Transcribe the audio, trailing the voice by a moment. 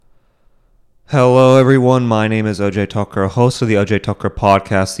Hello, everyone. My name is Ajay Thakkar, host of the Ajay Thakkar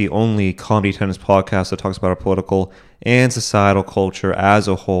podcast, the only comedy tennis podcast that talks about our political and societal culture as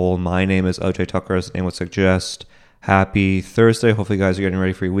a whole. My name is Ajay Thakkar, as the name would suggest. Happy Thursday. Hopefully, you guys are getting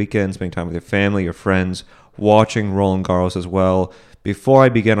ready for your weekend, spending time with your family, your friends, watching Roland Garros as well. Before I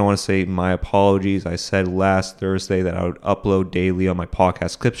begin, I want to say my apologies. I said last Thursday that I would upload daily on my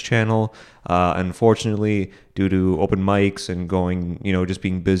podcast clips channel. Unfortunately, due to open mics and going, just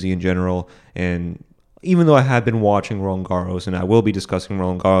being busy in general, and even though I have been watching Roland Garros and I will be discussing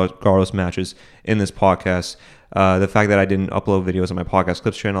Roland Garros matches in this podcast, the fact that I didn't upload videos on my podcast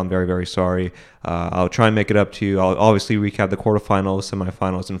clips channel, I'm very, very sorry. I'll try and make it up to you. I'll obviously recap the quarterfinals,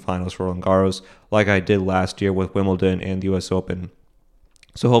 semifinals, and finals for Roland Garros like I did last year with Wimbledon and the US Open.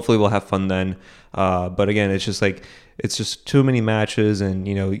 So hopefully we'll have fun then. But again, it's just too many matches, and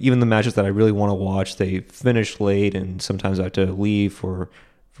even the matches that I really want to watch, they finish late, and sometimes I have to leave for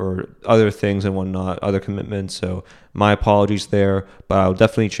other things and whatnot, other commitments. So my apologies there, but I'll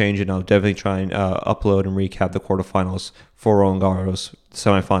definitely change it. And I'll definitely try and upload and recap the quarterfinals for Roland Garros,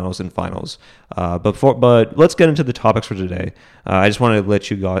 semifinals, and finals. But let's get into the topics for today. I just want to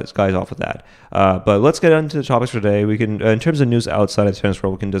let you guys off with that. But let's get into the topics for today. We can, in terms of news outside of the tennis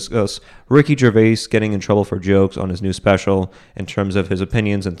world, we can discuss Ricky Gervais getting in trouble for jokes on his new special, in terms of his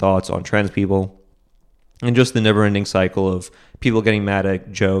opinions and thoughts on trans people, and just the never-ending cycle of people getting mad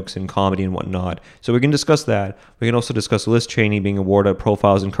at jokes and comedy and whatnot. So we can discuss that. We can also discuss Liz Cheney being awarded a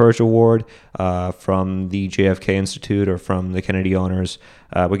Profiles in Courage Award from the JFK Institute or from the Kennedy Honors.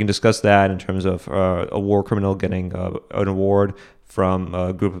 We can discuss that in terms of a war criminal getting an award from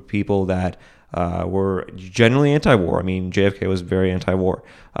a group of people that were generally anti-war. I mean, JFK was very anti-war.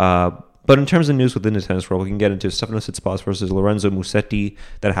 But in terms of news within the tennis world, we can get into Stefanos Tsitsipas versus Lorenzo Musetti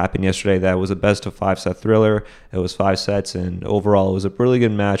that happened yesterday. That was a best of 5-set thriller. It was 5 sets, and overall it was a really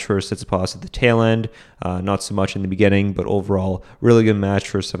good match for Tsitsipas at the tail end. Not so much in the beginning, but overall really good match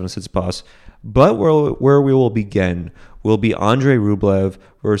for Stefanos Tsitsipas. But where we will begin will be Andrei Rublev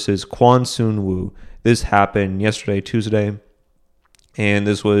versus Kwon Soon Woo. This happened yesterday, Tuesday, and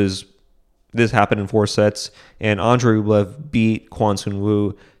this happened in 4 sets, and Andrei Rublev beat Kwon Soon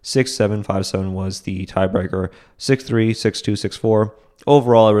Woo 6-7, 5-7 was the tiebreaker, 6-3, 6-2, 6-4.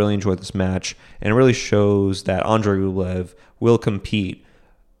 Overall, I really enjoyed this match, and it really shows that Andrei Rublev will compete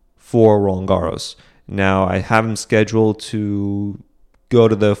for Roland Garros. Now, I have him scheduled to go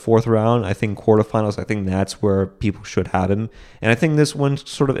to the 4th round. I think quarterfinals, I think that's where people should have him. And I think this one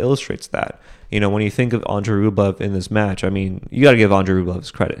sort of illustrates that. When you think of Andrei Rublev in this match, I mean, you got to give Andrei Rublev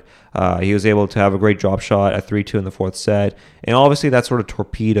his credit. He was able to have a great drop shot at 3-2 in the 4th set. And obviously that sort of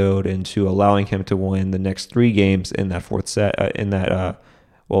torpedoed into allowing him to win the next 3 games in that 4th set, the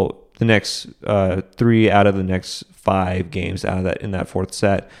next 3 out of the next 5 games out of that in that 4th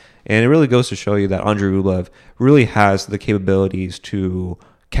set. And it really goes to show you that Andrei Rublev really has the capabilities to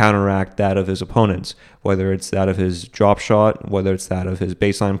counteract that of his opponents, whether it's that of his drop shot, whether it's that of his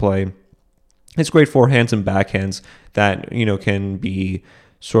baseline play. It's great forehands and backhands that, can be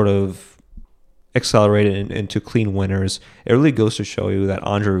sort of accelerated into clean winners. It really goes to show you that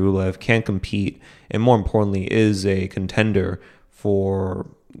Andrei Rublev can compete, and more importantly, is a contender for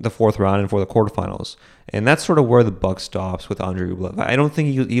the 4th round and for the quarterfinals. And that's sort of where the buck stops with Andrei Rublev. I don't think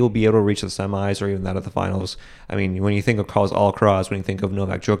he'll be able to reach the semis or even that of the finals. I mean, when you think of Carlos Alcaraz, when you think of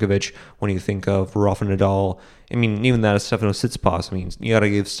Novak Djokovic, when you think of Rafa Nadal, I mean, even that of Stefanos Tsitsipas, I mean, you got to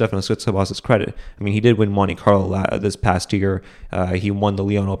give Stefanos Tsitsipas his credit. I mean, he did win Monte Carlo this past year. He won the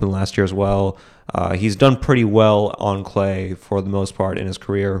Lyon Open last year as well. He's done pretty well on clay for the most part in his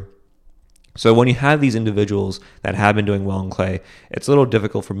career. So when you have these individuals that have been doing well in clay, it's a little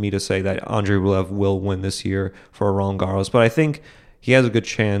difficult for me to say that Andrei Rublev will win this year for Roland Garros, but I think he has a good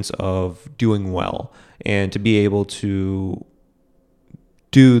chance of doing well and to be able to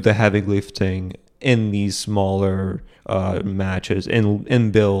do the heavy lifting in these smaller matches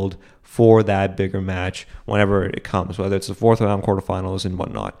and build for that bigger match whenever it comes, whether it's the 4th round, quarterfinals, and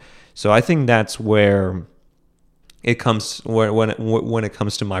whatnot. So I think that's where it comes when it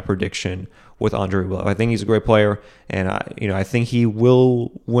comes to my prediction with Andrei Rublev. I think he's a great player, and I think he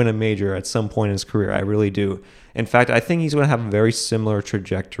will win a major at some point in his career. I really do. In fact, I think he's going to have a very similar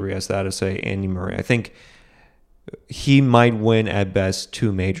trajectory as that of, say, Andy Murray. I think he might win at best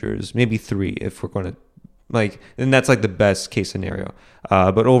 2 majors, maybe 3 if we're going to and that's like the best case scenario.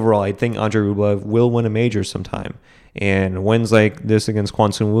 But overall, I think Andrei Rublev will win a major sometime. And wins like this against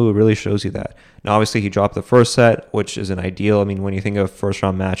Kwon Soon Woo really shows you that. Now, obviously, he dropped the 1st set, which isn't ideal. I mean, when you think of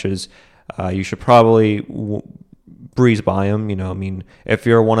 1st-round matches, you should probably breeze by him. I mean, if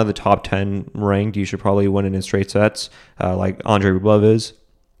you're one of the top 10 ranked, you should probably win it in straight sets, like Andrei Rublev is.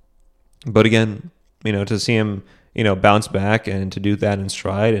 But again, to see him, bounce back and to do that in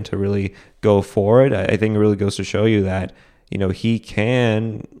stride and to really go for it, I think it really goes to show you that, he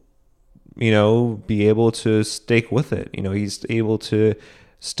can, be able to stick with it. He's able to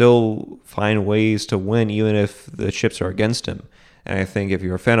still find ways to win even if the chips are against him. And I think if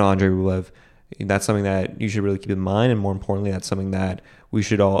you're a fan of Andrei Rublev, that's something that you should really keep in mind. And more importantly, that's something that we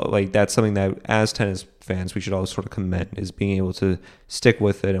should all that's something that as tennis fans, we should all sort of commend, is being able to stick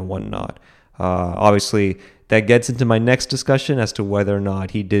with it and whatnot. Obviously, that gets into my next discussion as to whether or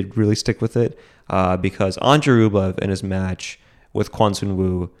not he did really stick with it, because Andrei Rublev in his match with Kwon Soon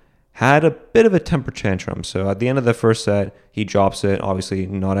Woo had a bit of a temper tantrum. So at the end of the first set, he drops it, obviously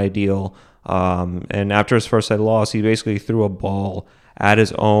not ideal. And after his first set loss, he basically threw a ball at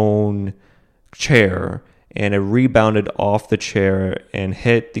his own chair, and it rebounded off the chair and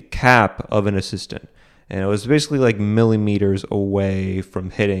hit the cap of an assistant. And it was basically like millimeters away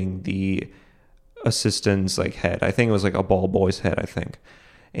from hitting the assistant's head. I think it was like a ball boy's head, I think.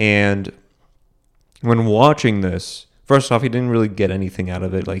 And when watching this, first off, he didn't really get anything out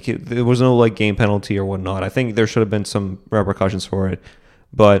of it. There was no game penalty or whatnot. I think there should have been some repercussions for it.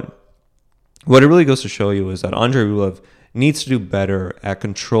 But what it really goes to show you is that Andrei Rublev needs to do better at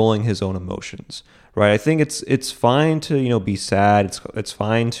controlling his own emotions, right? I think it's fine to be sad. It's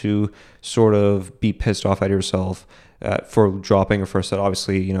fine to sort of be pissed off at yourself for dropping a first set.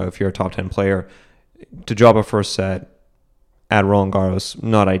 Obviously, if you're a top 10 player, to drop a first set at Roland Garros,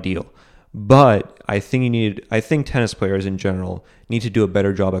 not ideal. But I think tennis players in general need to do a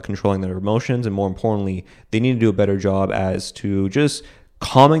better job at controlling their emotions, and more importantly, they need to do a better job as to just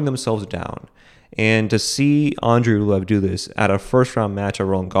calming themselves down. And to see Andrei Rublev do this at a first-round match at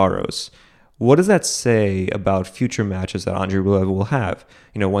Roland Garros, what does that say about future matches that Andrei Rublev will have?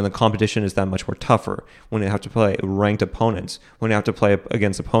 When the competition is that much more tougher, when they have to play ranked opponents, when they have to play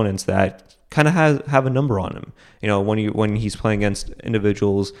against opponents that kind of have a number on him. When he's playing against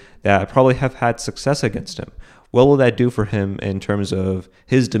individuals that probably have had success against him, what will that do for him in terms of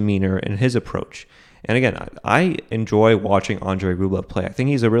his demeanor and his approach? And again, I enjoy watching Andrei Rublev play. I think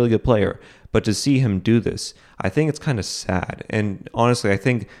he's a really good player, but to see him do this, I think it's kind of sad. And honestly, I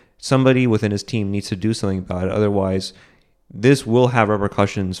think somebody within his team needs to do something about it. Otherwise, this will have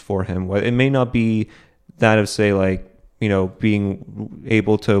repercussions for him. It may not be that of, say, being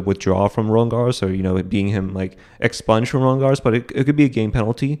able to withdraw from Roland Garros, or, being him expunged from Roland Garros, but it could be a game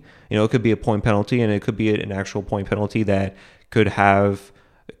penalty. It could be a point penalty, and it could be an actual point penalty that could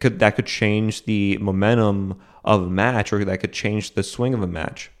change the momentum of a match, or that could change the swing of a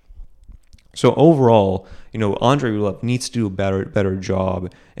match. So overall, Andrei Rublev needs to do a better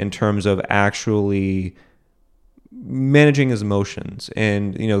job in terms of actually managing his emotions.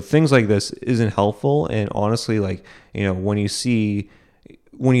 And, things like this isn't helpful. And honestly, when you see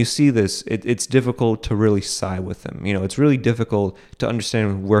this, it's difficult to really side with him. It's really difficult to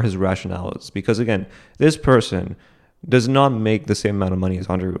understand where his rationale is, because again, this person does not make the same amount of money as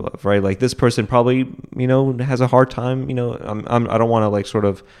Andrei Rublev, right? This person probably, has a hard time, I don't want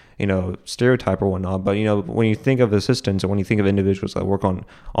to stereotype or whatnot, but, when you think of assistants, or when you think of individuals that work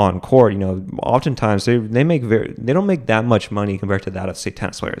on court, oftentimes they don't make that much money compared to that of, say,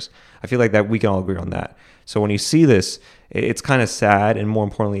 tennis players. I feel like that we can all agree on that. So when you see this, it's kind of sad, and more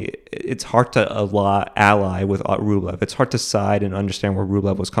importantly, it's hard to ally with Rublev. It's hard to side and understand where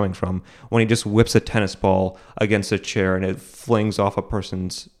Rublev was coming from when he just whips a tennis ball against a chair and it flings off a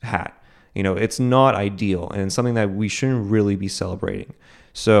person's hat. It's not ideal, and it's something that we shouldn't really be celebrating.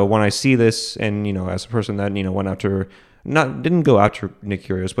 So when I see this, and as a person that didn't go after Nick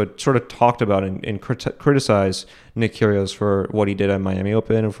Kyrgios, but sort of talked about and criticized Nick Kyrgios for what he did at Miami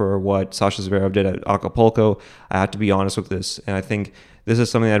Open and for what Sasha Zverev did at Acapulco, I have to be honest with this, and I think this is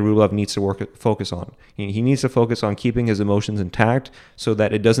something that Rublev needs to focus on. He needs to focus on keeping his emotions intact so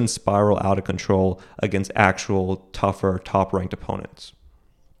that it doesn't spiral out of control against actual tougher, top-ranked opponents.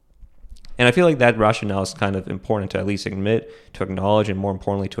 And I feel like that rationale is kind of important to at least admit, to acknowledge, and more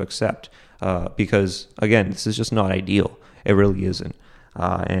importantly, to accept. Because, again, this is just not ideal. It really isn't.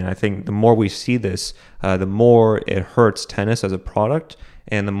 And I think the more we see this, the more it hurts tennis as a product,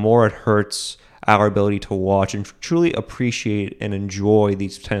 and the more it hurts our ability to watch and truly appreciate and enjoy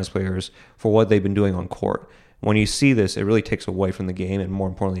these tennis players for what they've been doing on court. When you see this, it really takes away from the game, and more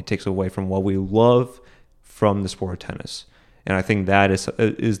importantly, it takes away from what we love from the sport of tennis. And I think that is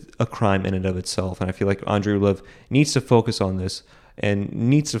a crime in and of itself. And I feel like Andrei Rublev needs to focus on this and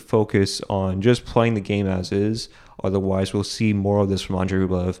needs to focus on just playing the game as is. Otherwise, we'll see more of this from Andrei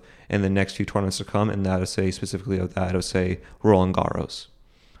Rublev in the next few tournaments to come, and that is specifically of Roland Garros.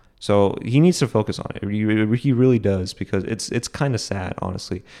 So he needs to focus on it. He really does, because it's kind of sad,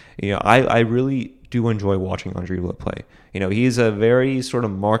 honestly. I really do enjoy watching Andrei Rublev play. He's a very sort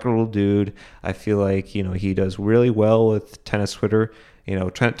of marketable dude. I feel like, he does really well with tennis Twitter.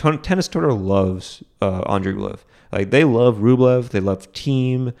 Tennis Twitter loves Andrei Rublev. Like, they love Rublev. They love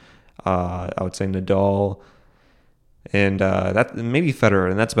Team. I would say Nadal. And that maybe Federer,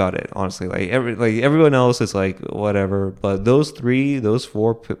 and that's about it, honestly. Like everyone else is like whatever, but those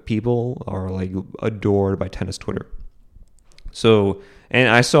four people are like adored by tennis Twitter. So, and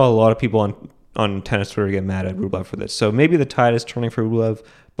I saw a lot of people on tennis Twitter get mad at Rublev for this. So maybe the tide is turning for Rublev,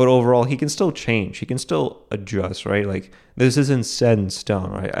 but overall he can still change. He can still adjust, right? Like, this isn't set in stone,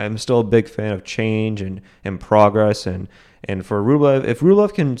 right? I'm still a big fan of change and progress, and for Rublev, if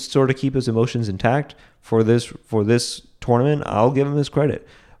Rublev can sort of keep his emotions intact for this tournament, I'll give him his credit.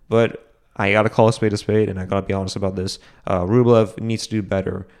 But I got to call a spade, and I got to be honest about this. Rublev needs to do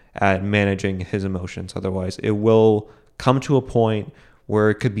better at managing his emotions. Otherwise, it will come to a point where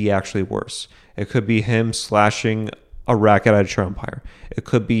it could be actually worse. It could be him slashing a racket at a chair umpire. It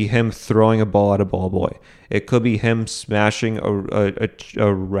could be him throwing a ball at a ball boy. It could be him smashing a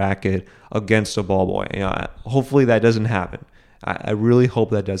racket against a ball boy. Hopefully that doesn't happen. I really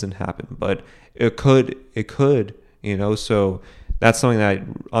hope that doesn't happen, but it could, so that's something that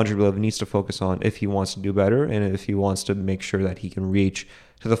Andrei Rublev needs to focus on if he wants to do better, and if he wants to make sure that he can reach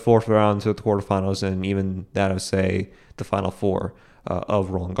to the fourth round, to the quarterfinals, and even that of, say, the final four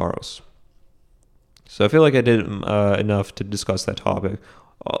of Roland Garros. So I feel like I did enough to discuss that topic.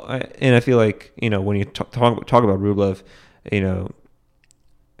 And I feel like, when you talk about Rublev,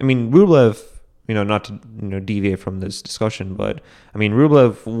 Rublev, not to deviate from this discussion, but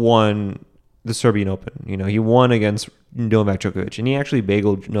Rublev won the Serbian Open. He won against Novak Djokovic, and he actually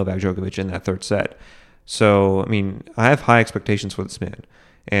bageled Novak Djokovic in that third set. So I have high expectations for this man,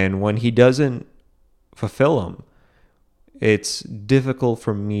 and when he doesn't fulfill them, it's difficult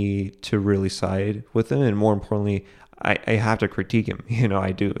for me to really side with him, and more importantly, I have to critique him.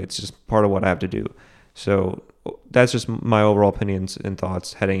 I do. It's just part of what I have to do. So that's just my overall opinions and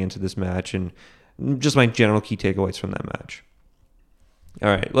thoughts heading into this match, and just my general key takeaways from that match. All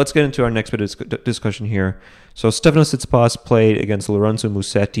right, let's get into our next bit of discussion here. So Stefanos Tsitsipas played against Lorenzo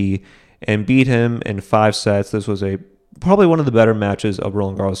Musetti and beat him in 5 sets. This was probably one of the better matches of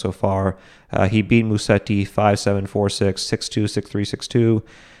Roland Garros so far. He beat Musetti 5-7, 4-6, 6-2, 6-3, 6-2.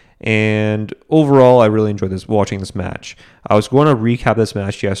 And overall, I really enjoyed watching this match. I was going to recap this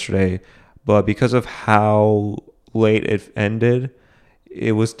match yesterday, but because of how late it ended,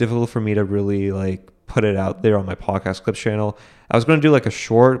 it was difficult for me to really put it out there on my podcast clips channel. I was going to do a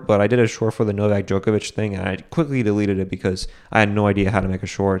short, but I did a short for the Novak Djokovic thing, and I quickly deleted it because I had no idea how to make a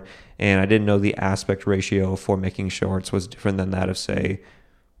short, and I didn't know the aspect ratio for making shorts was different than that of, say,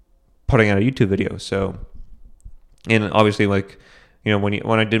 putting out a YouTube video. So, and obviously,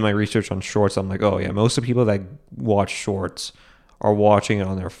 when I did my research on shorts, I'm like, oh yeah, most of the people that watch shorts are watching it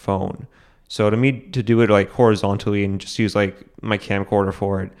on their phone. So to me, to do it horizontally and just use my camcorder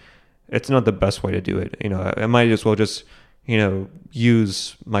for it, it's not the best way to do it. I might as well just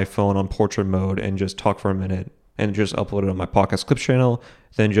use my phone on portrait mode and just talk for a minute and just upload it on my podcast clips channel,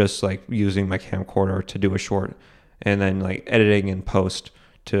 than just using my camcorder to do a short and then editing and post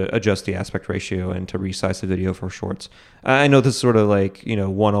to adjust the aspect ratio and to resize the video for shorts. I know this is sort of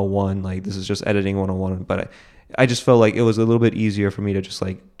 101, this is just editing 101, but I just felt like it was a little bit easier for me to just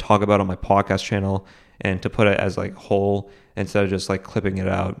talk about it on my podcast channel and to put it as whole instead of just clipping it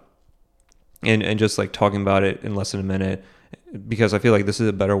out and just talking about it in less than a minute, because I feel like this is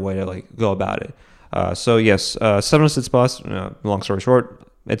a better way to go about it. So yes, Stefanos Tsitsipas, long story short,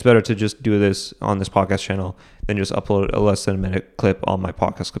 it's better to just do this on this podcast channel than just upload a less than a minute clip on my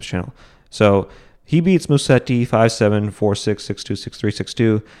podcast clips channel. So he beats Musetti 5-7, 4-6, 6-2,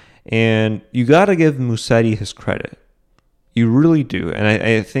 6-3, 6-2. And you got to give Musetti his credit. You really do. And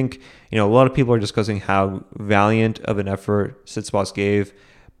I think, a lot of people are discussing how valiant of an effort Tsitsipas gave.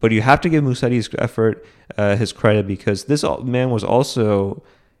 But you have to give Musetti's effort his credit, because this man was also...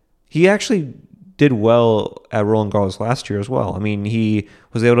 He actually did well at Roland Garros last year as well. He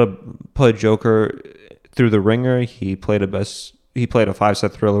was able to put Joker through the ringer. He played a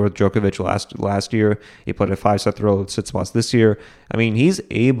 5-set thriller with Djokovic last year. He played a 5-set thriller with Tsitsipas this year. He's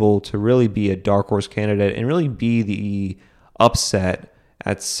able to really be a dark horse candidate and really be the upset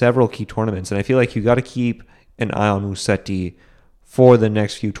at several key tournaments. And I feel like you got to keep an eye on Musetti for the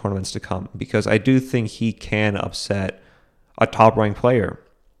next few tournaments to come, because I do think he can upset a top-ranked player.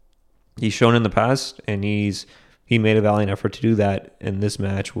 He's shown in the past, and he made a valiant effort to do that in this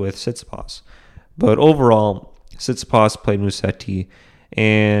match with Tsitsipas. But overall, Tsitsipas played Musetti,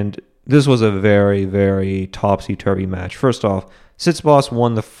 And this was a very, very topsy-turvy match. First off, Tsitsipas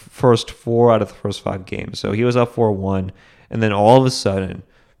won the first 4 out of the first 5 games. So he was up 4-1. And then all of a sudden,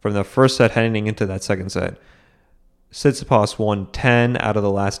 from the first set heading into that second set, Tsitsipas won 10 out of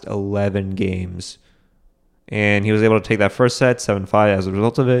the last 11 games. And he was able to take that first set, 7-5 as a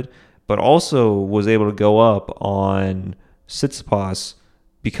result of it, but also was able to go up on Tsitsipas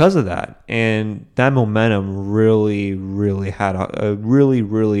because of that. And that momentum really, really had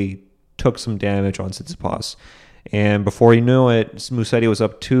really took some damage on Tsitsipas. And before you knew it, Musetti was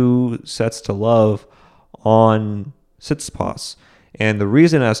up 2-0 on Tsitsipas. And the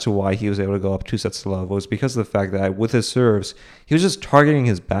reason as to why he was able to go up 2-0 was because of the fact that with his serves, he was just targeting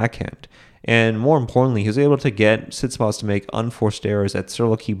his backhand. And more importantly, he was able to get Tsitsipas to make unforced errors at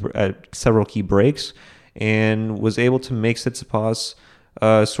several key breaks, and was able to make Tsitsipas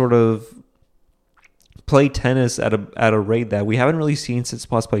sort of play tennis at a rate that we haven't really seen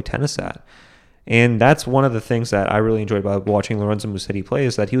Tsitsipas play tennis at. And that's one of the things that I really enjoyed about watching Lorenzo Musetti play,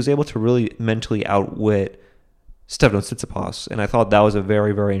 is that he was able to really mentally outwit Stefanos Tsitsipas. And I thought that was a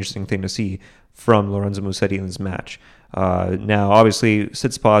very, very interesting thing to see from Lorenzo Musetti in this match. Now, obviously,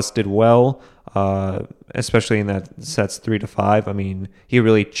 Tsitsipas did well, especially in that sets 3-5. I mean, he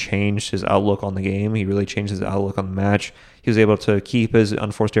really changed his outlook on the game. He really changed his outlook on the match. He was able to keep his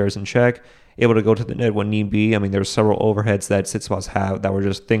unforced errors in check, able to go to the net when need be. I mean, there were several overheads that Tsitsipas had that were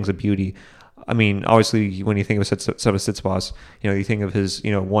just things of beauty. I mean, obviously, when you think of Tsitsipas, you think of his,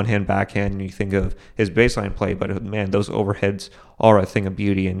 one-hand backhand, and you think of his baseline play. But man, those overheads are a thing of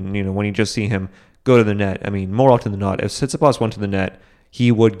beauty. And when you just see him go to the net, I mean, more often than not, if Tsitsipas went to the net,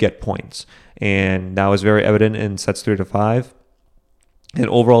 he would get points, and that was very evident in sets 3-5. And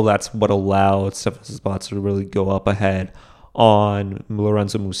overall, that's what allowed Stefanos Tsitsipas to really go up ahead on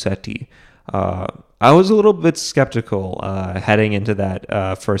Lorenzo Musetti. I was a little bit skeptical heading into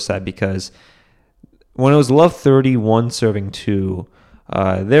that first set, because when it was love 31 serving 2,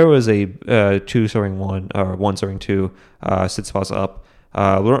 there was a 2 serving 1 or 1 serving 2, Tsitsipas up.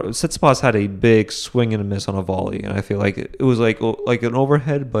 Tsitsipas had a big swing and a miss on a volley, and I feel like it was like an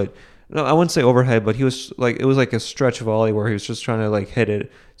overhead, but no, I wouldn't say overhead, but it was like a stretch volley where he was just trying to hit it,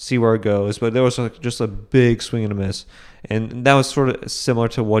 see where it goes. But there was just a big swing and a miss, and that was sort of similar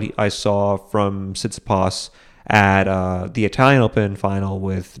to what I saw from Tsitsipas at the Italian Open final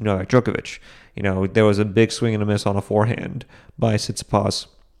with Novak Djokovic. There was a big swing and a miss on a forehand by Tsitsipas,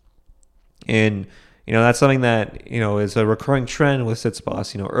 and that's something that is a recurring trend with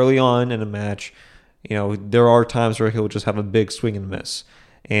Tsitsipas. Early on in a match, there are times where he'll just have a big swing and miss.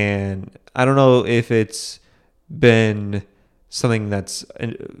 And I don't know if it's been something that's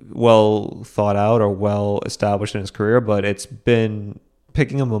well thought out or well established in his career, but it's been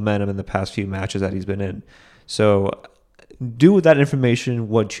picking up momentum in the past few matches that he's been in. So do with that information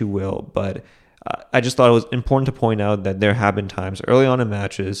what you will, but I just thought it was important to point out that there have been times early on in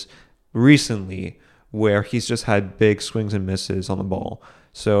matches recently where he's just had big swings and misses on the ball.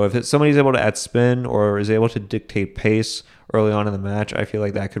 So if somebody's able to add spin or is able to dictate pace early on in the match, I feel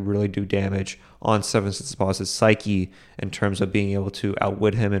like that could really do damage on Stefanos Tsitsipas' psyche in terms of being able to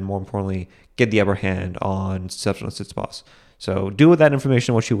outwit him and, more importantly, get the upper hand on Stefanos Tsitsipas. So do with that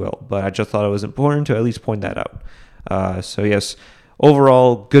information what you will, but I just thought it was important to at least point that out. So yes,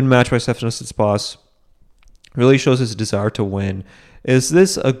 overall, good match by Stefanos Tsitsipas. Really shows his desire to win. Is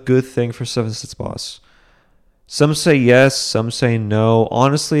this a good thing for Stefanos Tsitsipas? Some say yes, some say no.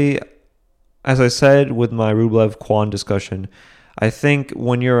 Honestly, as I said with my Rublev-Kwan discussion, I think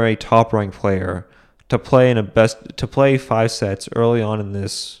when you're a top-ranked player, to play 5 sets early on in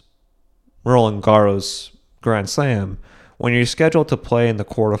this Roland Garros Grand Slam, when you're scheduled to play in the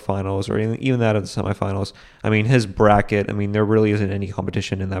quarterfinals or even that of the semifinals, I mean, his bracket, there really isn't any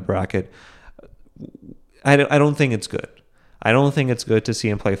competition in that bracket. I don't think it's good. I don't think it's good to see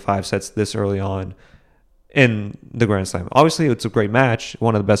him play 5 sets this early on in the Grand Slam. Obviously, it's a great match,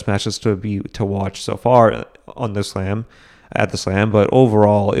 one of the best matches to watch so far on the Slam, at the Slam. But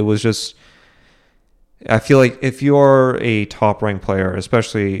overall, it was just, I feel like if you're a top-ranked player,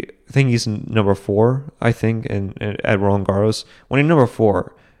 especially, I think he's number 4, I think, at Roland Garros. When you're number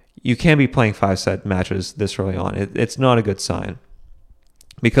 4, you can't be playing 5-set matches this early on. It's not a good sign,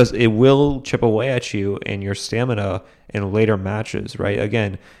 because it will chip away at you and your stamina in later matches, right?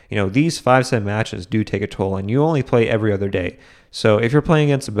 Again, these 5-set matches do take a toll, and you only play every other day. So if you're playing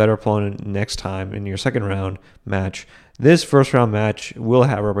against a better opponent next time in your second round match, this first round match will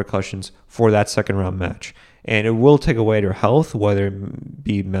have repercussions for that second round match. And it will take away at your health, whether it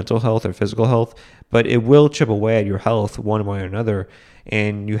be mental health or physical health, but it will chip away at your health one way or another,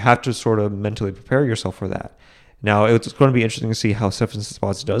 and you have to sort of mentally prepare yourself for that. Now, it's going to be interesting to see how Stefan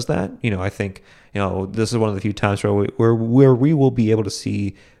Tsitsipas does that. I think, this is one of the few times where we will be able to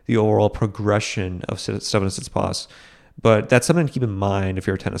see the overall progression of Stefan Tsitsipas. But that's something to keep in mind if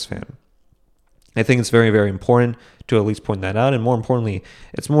you're a tennis fan. I think it's very, very important to at least point that out. And more importantly,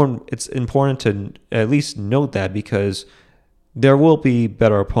 it's important to at least note that because there will be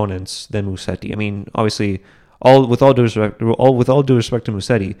better opponents than Musetti. I mean, obviously, with all due respect to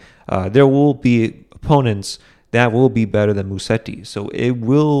Musetti, there will be opponents that will be better than Musetti. So it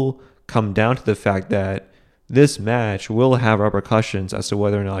will come down to the fact that this match will have repercussions as to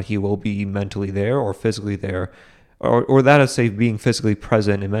whether or not he will be mentally there or physically there, or that is, say, being physically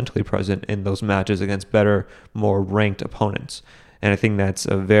present and mentally present in those matches against better, more ranked opponents. And I think that's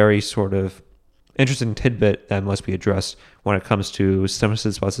a very sort of interesting tidbit that must be addressed when it comes to Stefan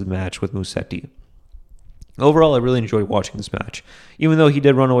Tsitsipas' match with Musetti. Overall, I really enjoyed watching this match, even though he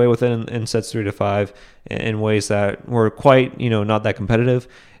did run away with it in sets 3-5 in ways that were quite, not that competitive.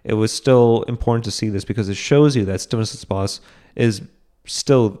 It was still important to see this because it shows you that Stefan Tsitsipas is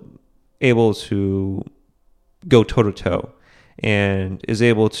still able to go toe-to-toe and is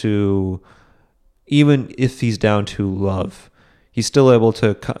able to, even if he's down to love, he's still able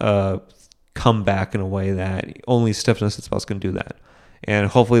to come back in a way that only Stefan Tsitsipas can do that. And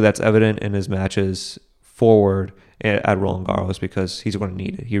hopefully that's evident in his matches forward at Roland Garros because he's going to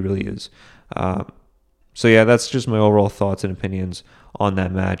need it. He really is. So yeah, that's just my overall thoughts and opinions on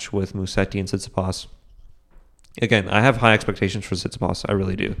that match with Musetti and Tsitsipas. Again, I have high expectations for Tsitsipas. I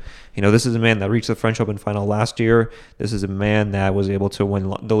really do. This is a man that reached the French Open final last year. This is a man that was able to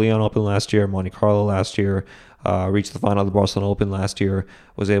win the Lyon Open last year, Monte Carlo last year, reached the final of the Barcelona Open last year,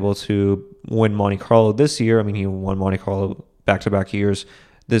 was able to win Monte Carlo this year. I mean, he won Monte Carlo back-to-back years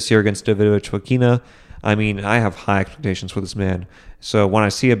this year against Davidovich Fokina. I mean, I have high expectations for this man. So when I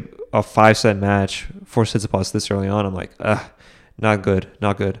see a 5-set match for Tsitsipas this early on, I'm like, not good.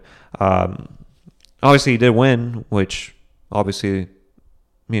 Obviously, he did win, which obviously,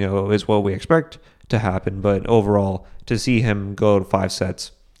 is what we expect to happen. But overall, to see him go to 5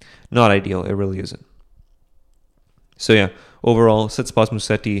 sets, not ideal. It really isn't. So yeah, overall, Tsitsipas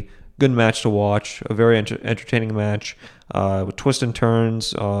Musetti, good match to watch. A very entertaining match with twists and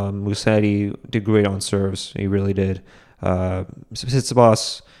turns. Musetti did great on serves. He really did.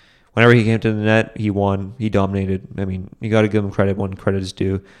 Tsitsipas, whenever he came to the net, he won. He dominated. I mean, you got to give him credit when credit is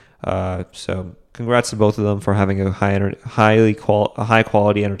due. So congrats to both of them for having a high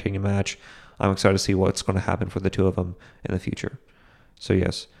quality, entertaining match. I'm excited to see what's going to happen for the two of them in the future. So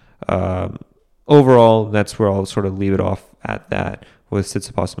yes, overall, that's where I'll sort of leave it off at that with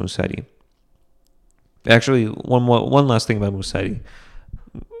Tsitsipas Musetti. Actually, one last thing about Musetti.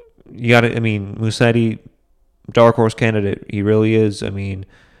 Musetti, dark horse candidate. He really is. I mean,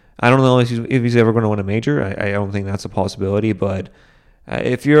 I don't know if he's ever going to win a major. I don't think that's a possibility. But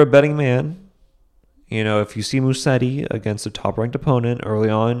if you're a betting man, if you see Musetti against a top-ranked opponent early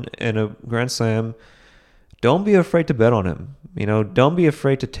on in a Grand Slam, don't be afraid to bet on him. Don't be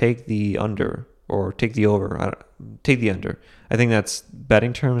afraid to take the under or take the over. Take the under. I think that's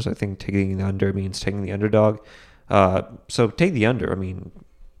betting terms. I think taking the under means taking the underdog. So take the under. I mean,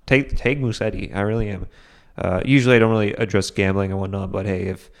 take Musetti. I really am. Usually I don't really address gambling and whatnot, but hey,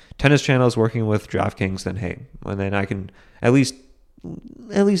 if Tennis Channel is working with DraftKings, then hey, and then I can at least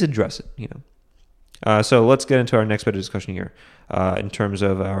address it. So let's get into our next bit of discussion here in terms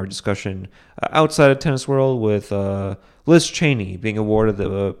of our discussion outside of tennis world with Liz Cheney being awarded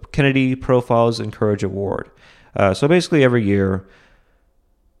the Kennedy Profiles in Courage Award. So basically every year,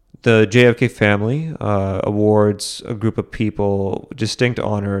 the JFK family awards a group of people distinct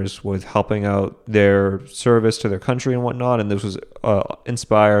honors with helping out their service to their country and whatnot. And this was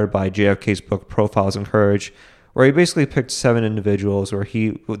inspired by JFK's book, Profiles in Courage, where he basically picked 7 individuals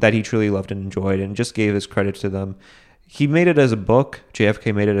that he truly loved and enjoyed and just gave his credit to them. He made it as a book.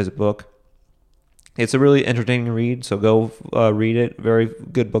 JFK made it as a book. It's a really entertaining read, so go read it. Very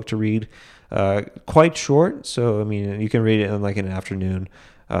good book to read. Quite short, so I mean you can read it in like an afternoon.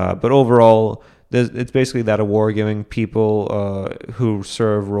 But overall, it's basically that award giving people who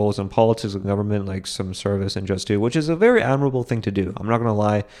serve roles in politics and government like some service and just do, which is a very admirable thing to do. I'm not going to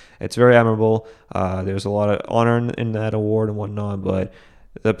lie. It's very admirable. There's a lot of honor in that award and whatnot, but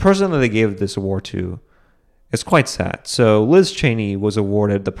the person that they gave this award to is quite sad. So Liz Cheney was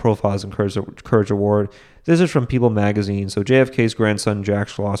awarded the Profiles in Courage Award. This is from People magazine. So JFK's grandson, Jack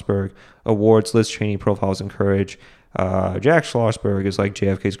Schlossberg, awards Liz Cheney Profiles in Courage. Jack Schlossberg is like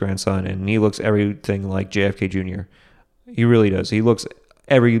JFK's grandson, and he looks everything like JFK Jr. He really does. He looks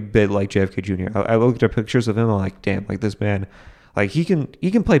every bit like JFK Jr. I looked at pictures of him, I'm like, damn, like this man Like he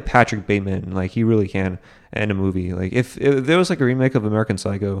can play Patrick Bateman, like he really can in a movie. Like if there was like a remake of American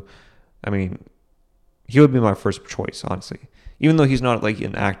Psycho, I mean, he would be my first choice, honestly. Even though he's not like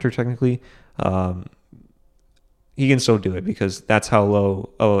an actor technically, he can still do it because that's how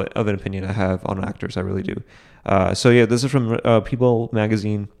low of an opinion I have on actors. I really do. So yeah, this is from People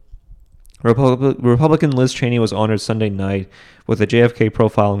magazine. Republican Liz Cheney was honored Sunday night with the JFK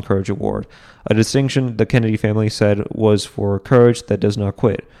Profile and Courage Award, a distinction the Kennedy family said was for courage that does not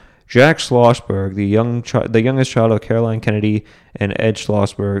quit. Jack Schlossberg, the youngest child of Caroline Kennedy and Ed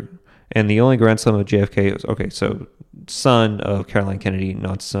Schlossberg, and the only grandson of JFK. Okay, so son of Caroline Kennedy,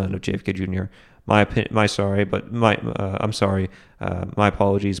 not son of JFK Jr. My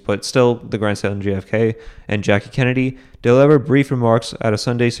apologies, but still the grandson of JFK and Jackie Kennedy delivered brief remarks at a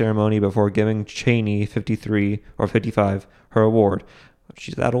Sunday ceremony before giving Cheney, 53 or 55, her award.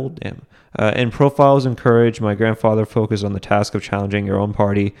 She's that old, damn. In Profiles in Courage, my grandfather focused on the task of challenging your own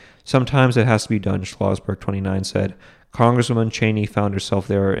party. Sometimes it has to be done, Schlossberg, 29, said. Congresswoman Cheney found herself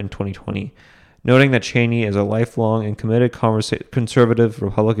there in 2020. Noting that Cheney is a lifelong and committed conservative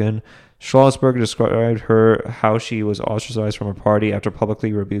Republican, Schlossberg described how she was ostracized from her party after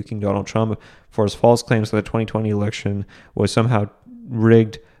publicly rebuking Donald Trump for his false claims that the 2020 election was somehow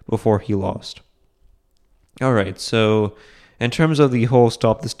rigged before he lost. All right, so in terms of the whole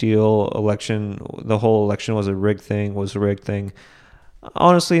Stop the Steal election, the whole election was a rigged thing.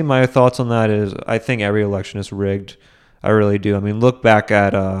 Honestly, my thoughts on that is I think every election is rigged. I really do. I mean, look back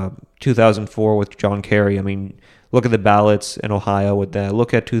at 2004 with John Kerry. I mean, look at the ballots in Ohio with that.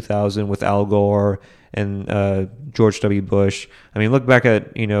 Look at 2000 with Al Gore and George W. Bush. I mean, look back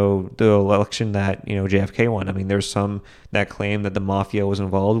at, the election that, JFK won. I mean, there's some that claim that the mafia was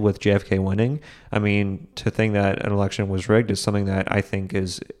involved with JFK winning. I mean, to think that an election was rigged is something that I think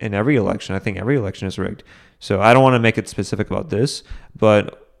is in every election. I think every election is rigged. So I don't want to make it specific about this,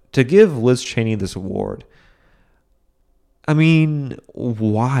 but to give Liz Cheney this award, I mean,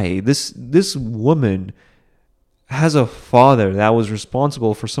 why? This woman has a father that was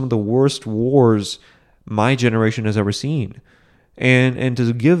responsible for some of the worst wars my generation has ever seen. And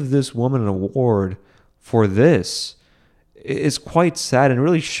to give this woman an award for this is quite sad and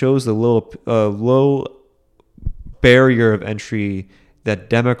really shows the low barrier of entry that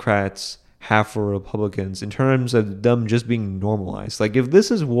Democrats have for Republicans in terms of them just being normalized. Like, if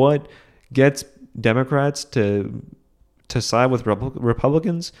this is what gets Democrats to side with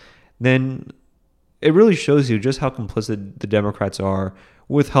Republicans, then it really shows you just how complicit the Democrats are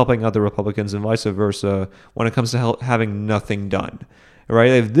with helping out the Republicans and vice versa when it comes to having nothing done,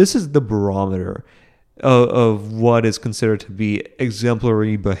 right? If this is the barometer of what is considered to be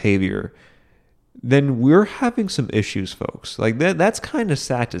exemplary behavior, then we're having some issues, folks. Like that's kind of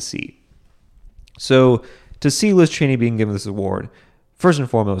sad to see. So to see Liz Cheney being given this award, first and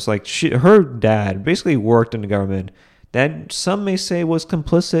foremost, like her dad basically worked in the government that some may say was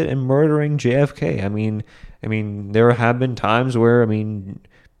complicit in murdering JFK. I mean, there have been times where,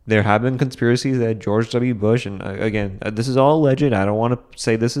 there have been conspiracies that George W. Bush, and again, this is all alleged. I don't want to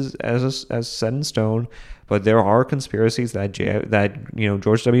say this is as set in stone, but there are conspiracies that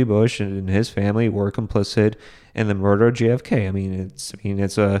George W. Bush and his family were complicit in the murder of JFK.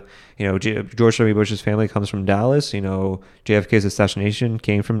 George W. Bush's family comes from Dallas. JFK's assassination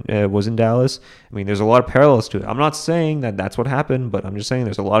was in Dallas. I mean, there's a lot of parallels to it. I'm not saying that that's what happened, but I'm just saying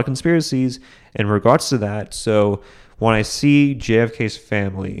there's a lot of conspiracies in regards to that. So when I see JFK's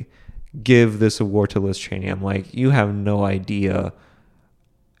family give this award to Liz Cheney, I'm like, you have no idea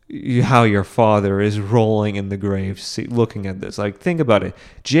how your father is rolling in the grave looking at this. Like, think about it.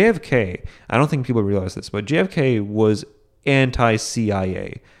 JFK, I don't think people realize this, but JFK was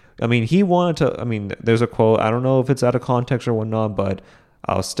anti-CIA. I mean, he wanted to, there's a quote, I don't know if it's out of context or whatnot, but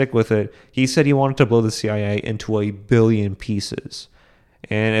I'll stick with it. He said he wanted to blow the CIA into 1 billion pieces.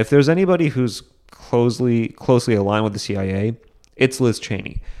 And if there's anybody who's closely aligned with the CIA, it's Liz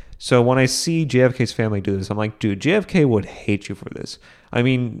Cheney. So when I see JFK's family do this, I'm like, dude, JFK would hate you for this. I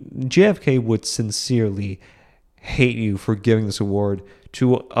mean, JFK would sincerely hate you for giving this award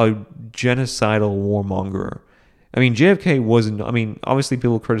to a genocidal warmonger. I mean, JFK wasn't, obviously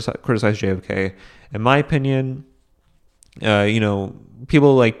people criticize JFK. In my opinion,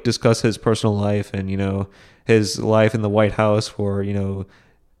 people like discuss his personal life and, his life in the White House for,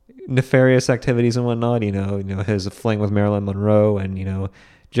 nefarious activities and whatnot, his fling with Marilyn Monroe and,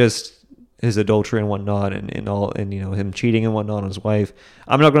 just his adultery and whatnot and him cheating and whatnot on his wife.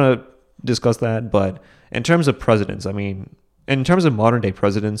 I'm not going to discuss that, but in terms of presidents, in terms of modern day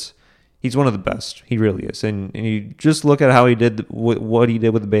presidents, he's one of the best. He really is. And you just look at how he did what he did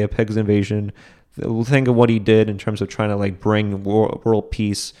with the Bay of Pigs invasion, think of what he did in terms of trying to like bring world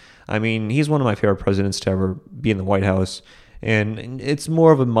peace. I mean, he's one of my favorite presidents to ever be in the White House. And it's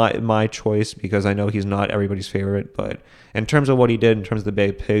more of a my choice because I know he's not everybody's favorite. But in terms of what he did, in terms of the Bay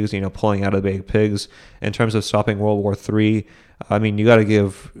of Pigs, pulling out of the Bay of Pigs, in terms of stopping World War III, I mean, you got to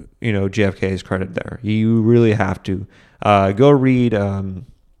give, JFK's credit there. You really have to. Go read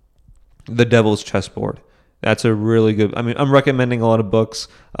The Devil's Chessboard. That's a really good... I mean, I'm recommending a lot of books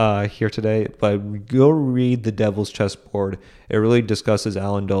here today, but go read The Devil's Chessboard. It really discusses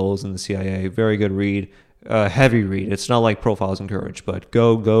Allen Dulles and the CIA. Very good read. Heavy read. It's not like Profiles in Courage, but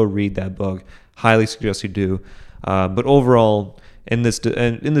go read that book. Highly suggest you do. But overall, in this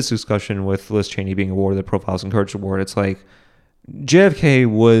discussion with Liz Cheney being awarded the Profiles in Courage award, it's like JFK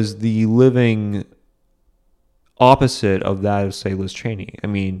was the living opposite of that of, say, Liz Cheney. I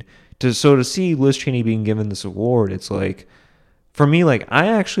mean, to see Liz Cheney being given this award, it's like, for me, like, I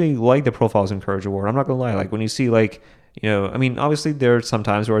actually like the Profiles in Courage award. I'm not gonna lie. Like, when you see, like, I mean, obviously there are some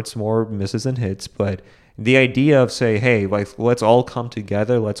times where it's more misses than hits, but the idea of, say, hey, like, let's all come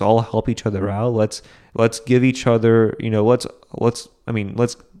together, let's all help each other out, let's give each other, let's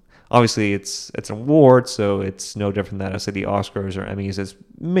obviously it's an award, so it's no different than, say, the Oscars or Emmys. It's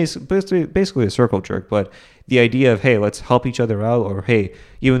basically a circle jerk, but the idea of, hey, let's help each other out, or hey,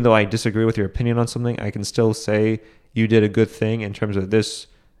 even though I disagree with your opinion on something, I can still say you did a good thing in terms of this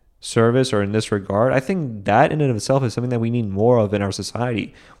service or in this regard. I think that in and of itself is something that we need more of in our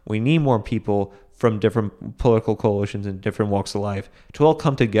society. We need more people from different political coalitions and different walks of life to all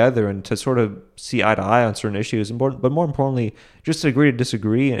come together and to sort of see eye to eye on certain issues, but more importantly, just to agree to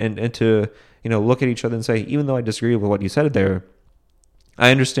disagree and to look at each other and say, even though I disagree with what you said there, I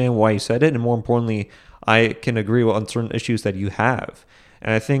understand why you said it, and more importantly, I can agree on certain issues that you have.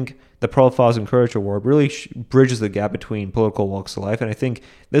 And I think the Profiles in Courage Award really bridges the gap between political walks of life, and I think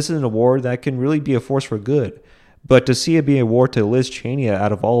this is an award that can really be a force for good. But to see it be awarded to Liz Cheney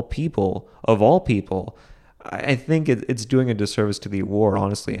out of all people, I think it's doing a disservice to the award,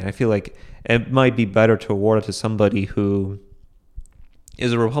 honestly. And I feel like it might be better to award it to somebody who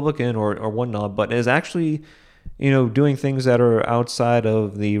is a Republican or whatnot, but is actually, doing things that are outside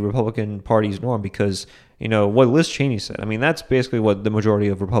of the Republican Party's norm. Because, what Liz Cheney said, I mean, that's basically what the majority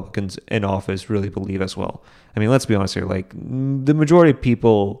of Republicans in office really believe as well. I mean, let's be honest here. Like, the majority of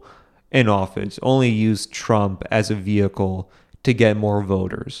people in office only used Trump as a vehicle to get more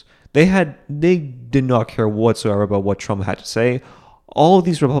voters. They did not care whatsoever about what Trump had to say. All of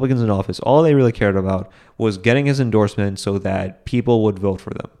these Republicans in office, all they really cared about was getting his endorsement so that people would vote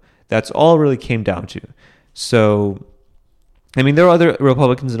for them. That's all it really came down to. So, I mean, there are other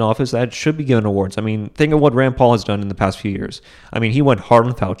Republicans in office that should be given awards. I mean, think of what Rand Paul has done in the past few years. I mean, he went hard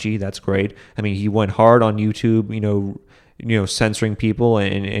on Fauci. That's great. I mean, he went hard on YouTube, censoring people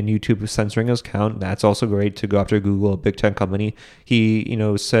and YouTube censoring his account. That's also great, to go after Google, a big tech company. He,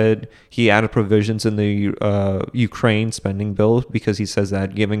 said he added provisions in the Ukraine spending bill because he says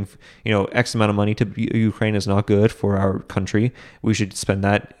that giving, X amount of money to Ukraine is not good for our country. We should spend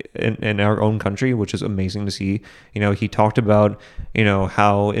that in our own country, which is amazing to see. He talked about,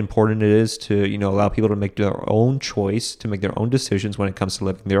 how important it is to, allow people to make their own choice, to make their own decisions when it comes to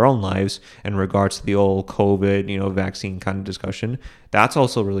living their own lives in regards to the old COVID, vaccine kind of discussion. That's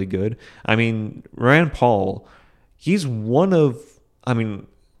also really good. I mean, Rand Paul, he's one of, I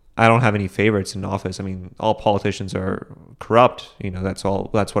don't have any favorites in office. I mean, all politicians are corrupt. That's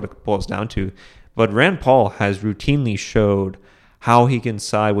what it boils down to. But Rand Paul has routinely showed how he can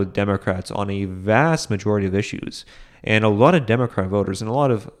side with Democrats on a vast majority of issues. And a lot of Democrat voters and a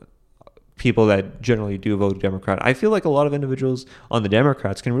lot of people that generally do vote Democrat, I feel like a lot of individuals on the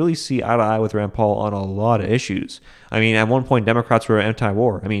Democrats can really see eye to eye with Rand Paul on a lot of issues. I mean, at one point, Democrats were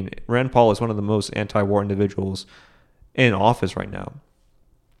anti-war. I mean, Rand Paul is one of the most anti-war individuals in office right now.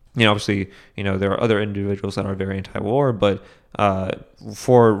 Obviously, there are other individuals that are very anti-war, but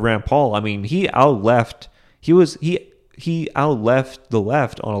for Rand Paul, I mean, he outleft the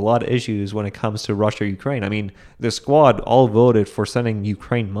left on a lot of issues when it comes to Russia, Ukraine. I mean, the squad all voted for sending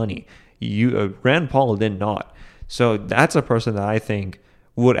Ukraine money. Rand Paul did not. So that's a person that I think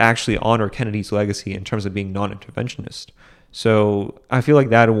would actually honor Kennedy's legacy in terms of being non-interventionist. So I feel like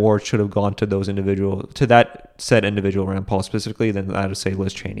that award should have gone to that said individual, Rand Paul specifically, than I would say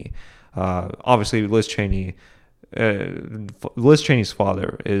Liz Cheney. Obviously, Liz Cheney's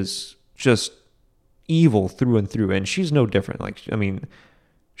father is just evil through and through, and she's no different. Like, I mean,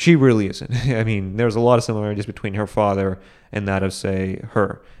 she really isn't. I mean, there's a lot of similarities between her father and that of, say,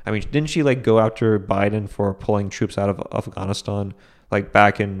 her. I mean, didn't she go after Biden for pulling troops out of Afghanistan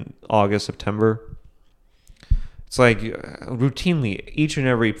back in August, September? It's like routinely, each and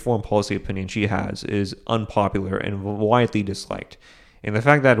every foreign policy opinion she has is unpopular and widely disliked. And the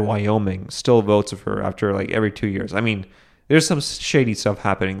fact that Wyoming still votes for her after like every 2 years, I mean, there's some shady stuff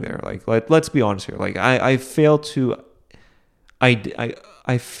happening there. Like, let's be honest here. Like, I fail to,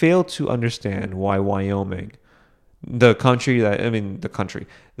 I fail to understand why Wyoming, the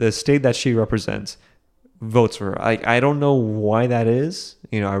state that she represents, votes for her. I don't know why that is.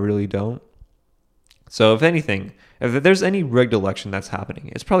 I really don't. So if anything, if there's any rigged election that's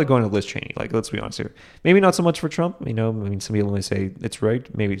happening, it's probably going to Liz Cheney. Like, let's be honest here. Maybe not so much for Trump. Some people may say it's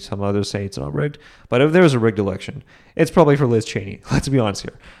rigged. Maybe some others say it's not rigged. But if there's a rigged election, it's probably for Liz Cheney. Let's be honest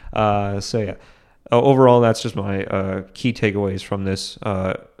here. So yeah, overall, that's just my key takeaways from this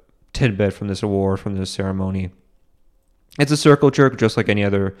tidbit, from this award, from this ceremony. It's a circle jerk, just like any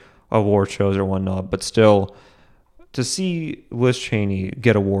other award shows or whatnot. But still, to see Liz Cheney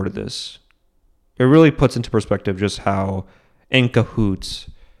get awarded this, it really puts into perspective just how in cahoots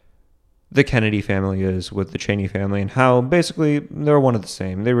the Kennedy family is with the Cheney family, and how basically they're one of the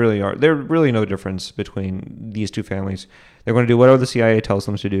same. They really are. There's really no difference between these two families. They're going to do whatever the CIA tells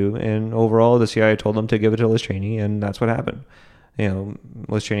them to do, and overall, the CIA told them to give it to Liz Cheney, and that's what happened.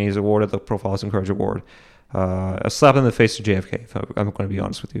 Liz Cheney is awarded the Profiles and Courage Award. A slap in the face to JFK, if I'm going to be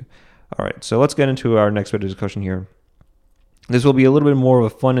honest with you. All right, so let's get into our next bit of discussion here. This will be a little bit more of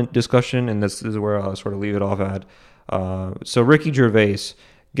a fun discussion, and this is where I'll sort of leave it off at. So Ricky Gervais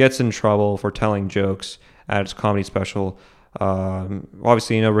gets in trouble for telling jokes at his comedy special.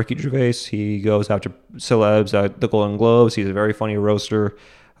 Obviously, Ricky Gervais, he goes after celebs at the Golden Globes. He's a very funny roaster.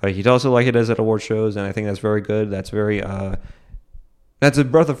 He tells it like it is at award shows, and I think that's very good. That's that's a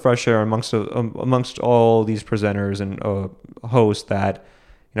breath of fresh air amongst all these presenters and hosts that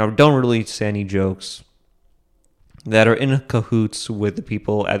don't really say any jokes, that are in cahoots with the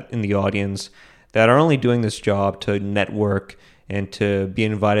people in the audience, that are only doing this job to network and to be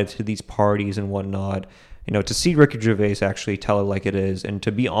invited to these parties and whatnot. To see Ricky Gervais actually tell it like it is and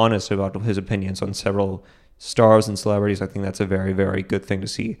to be honest about his opinions on several stars and celebrities, I think that's a very, very good thing to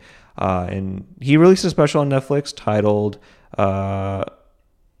see. And he released a special on Netflix titled, I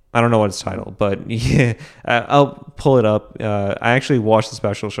don't know what it's titled, but yeah, I'll pull it up. I actually watched the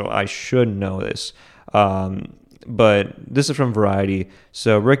special, so I should know this. But this is from Variety.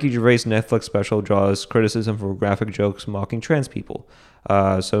 So Ricky Gervais' Netflix special draws criticism for graphic jokes mocking trans people.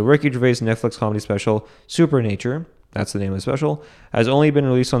 So Ricky Gervais' Netflix comedy special, Supernature, that's the name of the special, has only been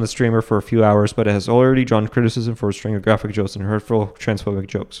released on the streamer for a few hours, but it has already drawn criticism for a string of graphic jokes and hurtful transphobic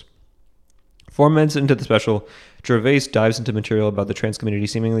jokes. 4 minutes into the special, Gervais dives into material about the trans community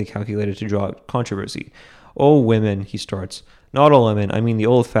seemingly calculated to draw controversy. Oh, women, he starts. Not all women, I mean the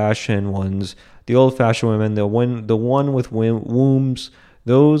old-fashioned ones. The old-fashioned women, the one with wombs,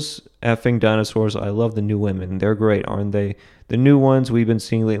 those effing dinosaurs. I love the new women. They're great, aren't they? The new ones we've been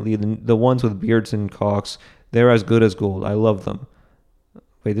seeing lately, the ones with beards and cocks, they're as good as gold. I love them.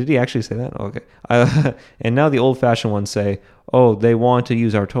 Wait, did he actually say that? Okay. And now the old-fashioned ones say, oh, they want to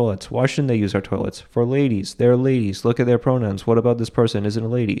use our toilets. Why shouldn't they use our toilets? For ladies. They're ladies. Look at their pronouns. What about this person? Isn't a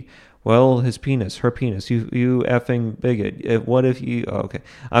lady? Well, his penis, her penis. You effing bigot. What if you... Oh, okay.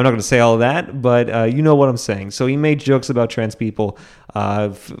 I'm not going to say all that, but you know what I'm saying. So he made jokes about trans people.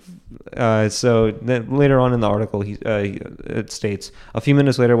 So then later on in the article, it states, a few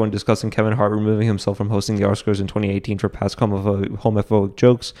minutes later, when discussing Kevin Hart removing himself from hosting the Oscars in 2018 for past homophobic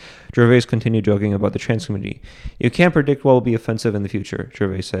jokes, Gervais continued joking about the trans community. You can't predict what will be offensive in the future,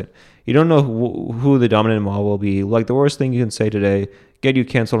 Gervais said. You don't know who the dominant mob will be. Like, the worst thing you can say today, get you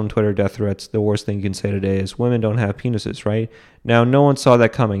canceled on Twitter death threats, the worst thing you can say today is women don't have penises, right? Now, no one saw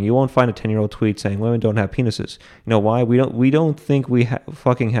that coming. You won't find a 10-year-old tweet saying women don't have penises. You know why? We don't think we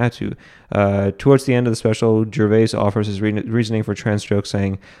fucking had to. Towards the end of the special, Gervais offers his reasoning for trans jokes,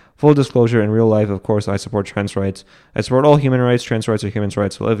 saying, full disclosure, in real life, of course, I support trans rights. I support all human rights. Trans rights are human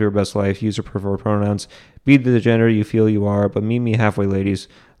rights. So live your best life. Use your preferred pronouns. Be the gender you feel you are, but meet me halfway, ladies.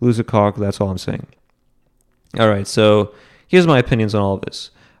 Lose a cock. That's all I'm saying. All right, so here's my opinions on all of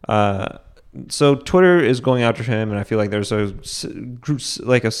this. So Twitter is going after him, and I feel like there's a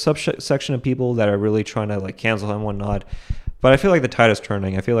subsection of people that are really trying to cancel him and whatnot. But I feel like the tide is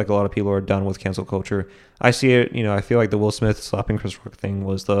turning. I feel like a lot of people are done with cancel culture. I see it. I feel like the Will Smith slapping Chris Rock thing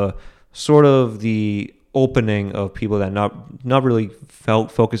was the sort of the opening of people that not really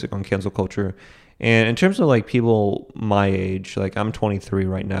felt focusing on cancel culture. And in terms of people my age, I'm 23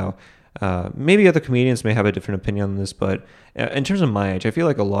 right now. Maybe other comedians may have a different opinion on this, but in terms of my age, I feel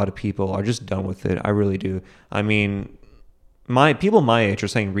like a lot of people are just done with it. I really do. I mean, people my age are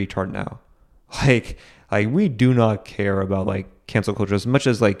saying retard now. Like, we do not care about like cancel culture as much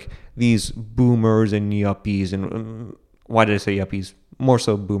as like these boomers and yuppies and why did I say yuppies? More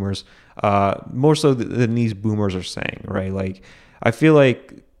so boomers, more so than these boomers are saying, right? Like, I feel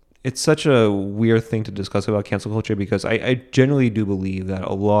like it's such a weird thing to discuss about cancel culture because I generally do believe that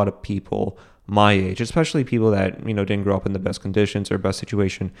a lot of people my age, especially people that, didn't grow up in the best conditions or best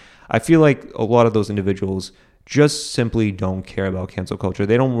situation, I feel like a lot of those individuals just simply don't care about cancel culture.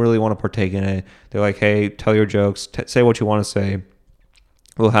 They don't really want to partake in it. They're like, hey, tell your jokes, say what you want to say.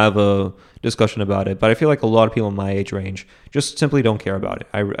 We'll have a discussion about it. But I feel like a lot of people in my age range just simply don't care about it.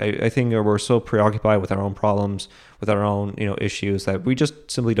 I think we're so preoccupied with our own problems, with our own issues, that we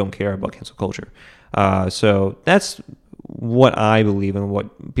just simply don't care about cancel culture. So that's what I believe and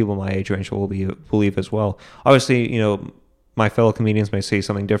what people in my age range will believe as well. Obviously, my fellow comedians may say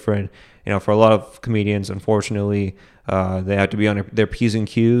something different. For a lot of comedians, unfortunately, they have to be on their P's and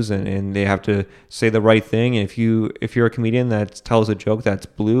Q's and they have to say the right thing. And if you're a comedian that tells a joke that's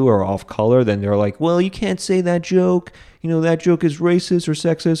blue or off color, then they're like, well, you can't say that joke. That joke is racist or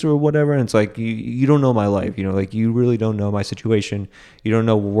sexist or whatever. And it's like, you don't know my life. Like, you really don't know my situation. You don't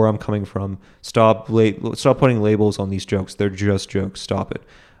know where I'm coming from. Stop putting labels on these jokes. They're just jokes. Stop it.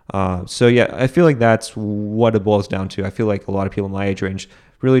 So yeah, I feel like that's what it boils down to. I feel like a lot of people in my age range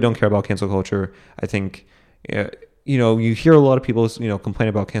really don't care about cancel culture. I think, you hear a lot of people, complain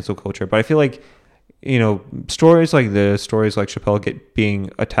about cancel culture, but I feel like, stories like this, stories like Chappelle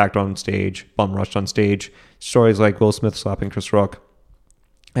being attacked on stage, bum rushed on stage, stories like Will Smith slapping Chris Rock,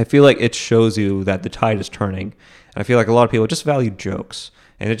 I feel like it shows you that the tide is turning. And I feel like a lot of people just value jokes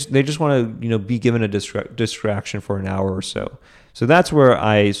and they just want to, be given a distraction for an hour or so. So that's where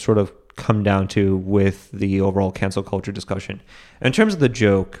I sort of come down to with the overall cancel culture discussion. And in terms of the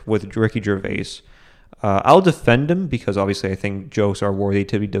joke with Ricky Gervais, I'll defend him because obviously I think jokes are worthy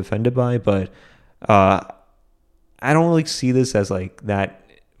to be defended by, but I don't really see this as like that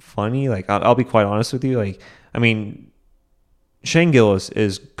funny. Like, I'll be quite honest with you. Like, I mean, Shane Gillis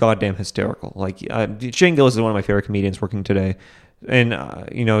is goddamn hysterical. Like, Shane Gillis is one of my favorite comedians working today. And,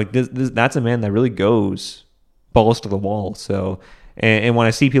 that's a man that really goes balls to the wall. So, and when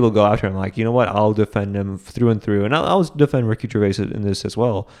I see people go after him, I'm like, you know what, I'll defend him through and through. And I'll defend Ricky Gervais in this as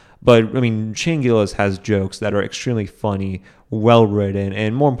well. But, I mean, Shane Gillis has jokes that are extremely funny, well-written,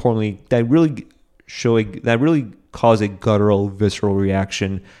 and more importantly, that really cause a guttural, visceral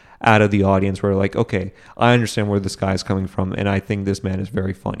reaction out of the audience where like, okay, I understand where this guy is coming from, and I think this man is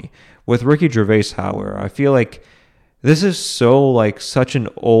very funny. With Ricky Gervais, however, I feel like this is so like such an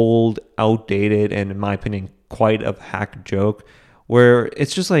old, outdated, and in my opinion, quite a hack joke where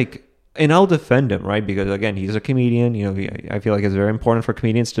it's just like, and I'll defend him, right? Because again, he's a comedian. I feel like it's very important for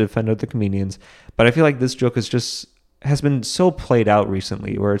comedians to defend other comedians. But I feel like this joke has been so played out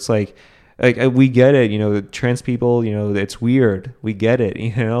recently where it's like we get it, trans people, it's weird. We get it,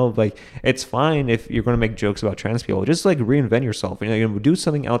 like it's fine if you're going to make jokes about trans people. Just like reinvent yourself, do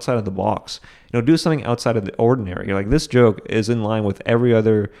something outside of the box, do something outside of the ordinary. Like, this joke is in line with every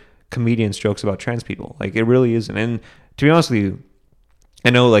other comedian's jokes about trans people. Like, it really isn't. And to be honest with you, I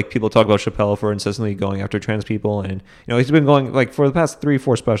know like people talk about Chappelle for incessantly going after trans people, and he's been going like for the past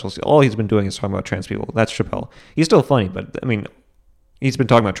 3-4 specials, all he's been doing is talking about trans people. That's Chappelle. He's still funny, but I mean, he's been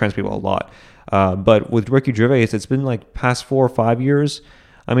talking about trans people a lot. But with Ricky Gervais, it's been like past 4 or 5 years.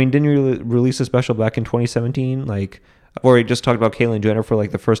 I mean, didn't you release a special back in 2017, like where he just talked about Caitlyn Jenner for like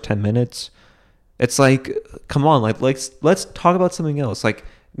the first 10 minutes? It's like, come on, like let's talk about something else. Like,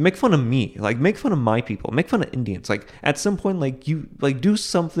 make fun of me, like make fun of my people, make fun of Indians. Like, at some point, like you like do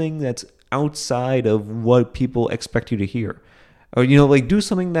something that's outside of what people expect you to hear, or like do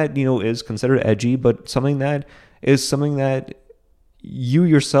something that is considered edgy, but something that you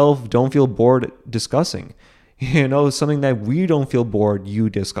yourself don't feel bored discussing. Something that we don't feel bored you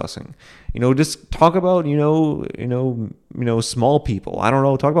discussing. Just talk about small people. I don't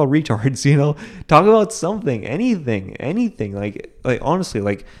know, talk about retards, talk about something, anything. Like honestly,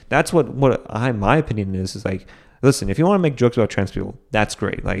 like that's what my opinion is like, listen, if you want to make jokes about trans people, that's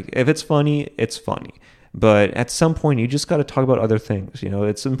great. Like, if it's funny, it's funny. But at some point you just got to talk about other things.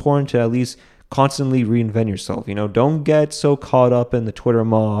 It's important to at least constantly reinvent yourself. Don't get so caught up in the Twitter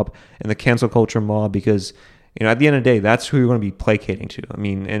mob and the cancel culture mob, because at the end of the day, that's who you're going to be placating to. I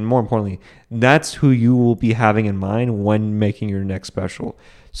mean, and more importantly, that's who you will be having in mind when making your next special.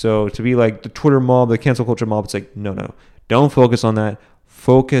 So to be like the Twitter mob, the cancel culture mob, it's like, no. Don't focus on that.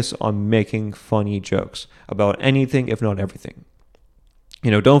 Focus on making funny jokes about anything, if not everything.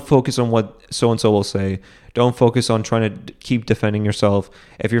 Don't focus on what so-and-so will say. Don't focus on trying to keep defending yourself.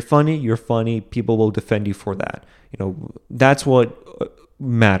 If you're funny, you're funny. People will defend you for that. That's what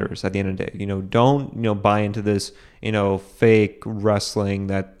matters at the end of the day. Don't buy into this, fake wrestling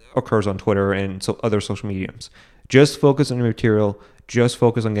that occurs on Twitter and other social mediums. Just focus on your material. Just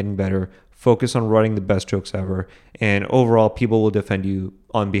focus on getting better. Focus on writing the best jokes ever. And overall, people will defend you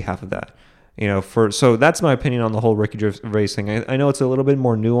on behalf of that. So that's my opinion on the whole Ricky Gervais thing. I know it's a little bit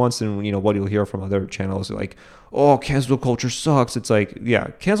more nuanced than, what you'll hear from other channels. Like, oh, cancel culture sucks. It's like, yeah,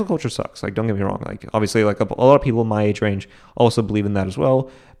 cancel culture sucks. Like, don't get me wrong. Like, obviously, like a lot of people in my age range also believe in that as well.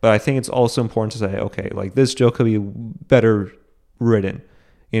 But I think it's also important to say, okay, like this joke could be better written.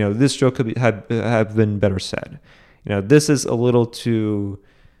 This joke could have been better said. This is a little too,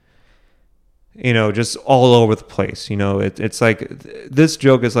 just all over the place. It's like this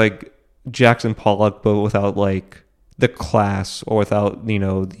joke is like Jackson Pollock, but without like the class or without the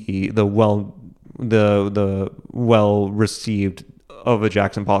well received of a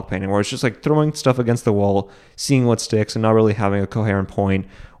Jackson Pollock painting, where it's just like throwing stuff against the wall, seeing what sticks, and not really having a coherent point,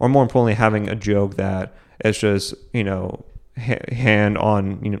 or more importantly, having a joke that is just hand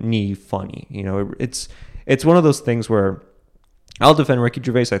on knee funny. It's one of those things where I'll defend Ricky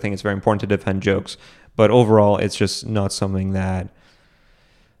Gervais. I think it's very important to defend jokes, but overall, it's just not something that,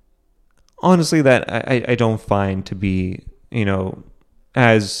 honestly, that I don't find to be,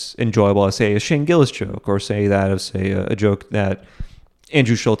 as enjoyable as, say, a Shane Gillis joke, or say that of, say, a joke that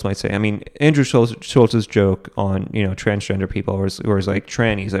Andrew Schultz might say. I mean, Andrew Schultz's joke on, transgender people, or is like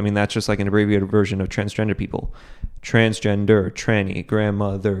trannies. I mean, that's just like an abbreviated version of transgender people. Transgender, tranny,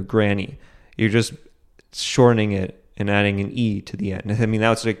 grandmother, granny. You're just shortening it and adding an E to the end. I mean,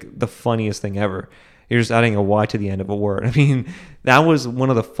 that's like the funniest thing ever. You're just adding a Y to the end of a word. I mean, that was one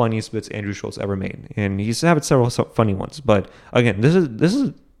of the funniest bits Andrew Schultz ever made, and he's had several funny ones. But again, this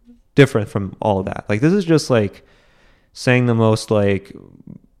is different from all of that. Like, this is just like saying the most like,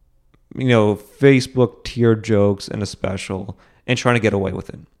 Facebook tier jokes in a special and trying to get away with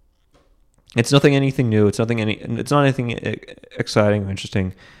it. It's anything new. It's not anything exciting or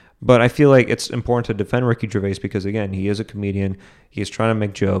interesting. But I feel like it's important to defend Ricky Gervais because, again, he is a comedian. He's trying to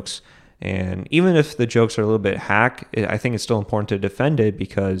make jokes. And even if the jokes are a little bit hack, I think it's still important to defend it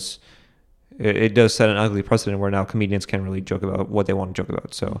because it does set an ugly precedent where now comedians can't really joke about what they want to joke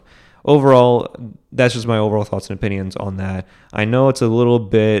about. So overall, that's just my overall thoughts and opinions on that. I know it's a little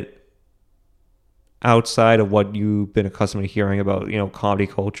bit outside of what you've been accustomed to hearing about, comedy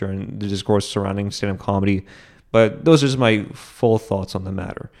culture and the discourse surrounding stand-up comedy, but those are just my full thoughts on the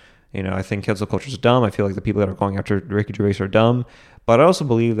matter. I think cancel culture is dumb. I feel like the people that are going after Ricky Gervais are dumb. But I also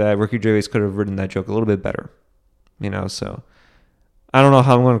believe that Ricky Gervais could have written that joke a little bit better. So I don't know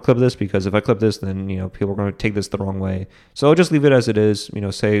how I'm going to clip this, because if I clip this, then, people are going to take this the wrong way. So I'll just leave it as it is,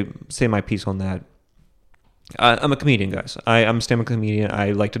 say my piece on that. I'm a comedian, guys. I'm a stand-up comedian.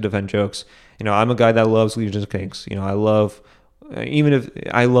 I like to defend jokes. I'm a guy that loves Legion of Kinks. I love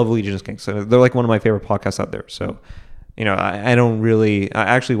Legion of Kinks. They're like one of my favorite podcasts out there. So, I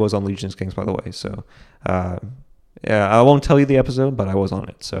actually was on Legion of Kinks, by the way. So, yeah, I won't tell you the episode, but I was on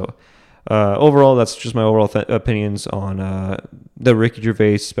it. So, overall, that's just my overall opinions on the Ricky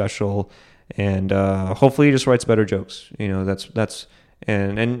Gervais special, and hopefully he just writes better jokes. That's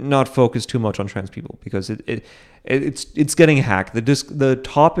and not focus too much on trans people, because it's getting hacked. The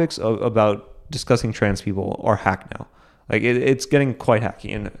topics about discussing trans people are hacked now. Like it's getting quite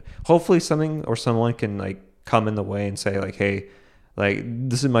hacky, and hopefully something or someone can like come in the way and say like, hey, like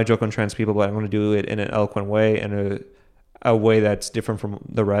this is my joke on trans people, but I'm going to do it in an eloquent way and a way that's different from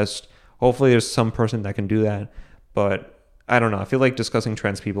the rest. Hopefully there's some person that can do that, but I don't know. I feel like discussing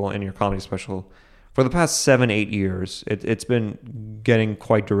trans people in your comedy special for the past 7-8 years, it's been getting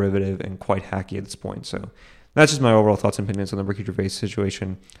quite derivative and quite hacky at this point. So that's just my overall thoughts and opinions on the Ricky Gervais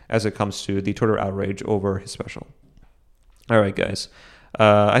situation as it comes to the Twitter outrage over his special. All right, guys.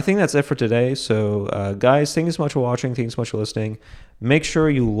 I think that's it for today. So, guys, thank you so much for watching. Thank you so much for listening. Make sure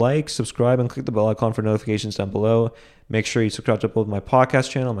you like, subscribe, and click the bell icon for notifications down below. Make sure you subscribe to both my podcast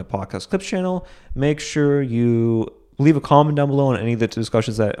channel, my podcast clips channel. Make sure you leave a comment down below on any of the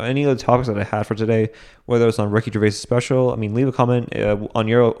topics that I had for today, whether it's on Ricky Gervais' special. I mean, leave a comment on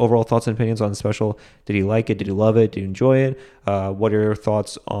your overall thoughts and opinions on the special. Did you like it? Did you love it? Did you enjoy it? What are your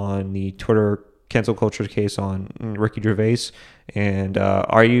thoughts on the Twitter cancel culture case on Ricky Gervais? And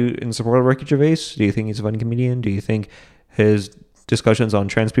are you in support of Ricky Gervais? Do you think he's a funny comedian? Do you think his discussions on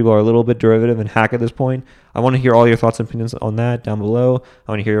trans people are a little bit derivative and hack at this point? I want to hear all your thoughts and opinions on that down below.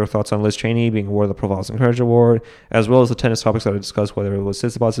 I want to hear your thoughts on Liz Cheney being awarded the Profiles and Courage Award, as well as the tennis topics that I discussed, whether it was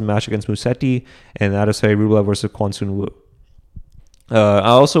Tsitsipas's match against Musetti and that of, say, Rublev versus Kwon Soon Woo. I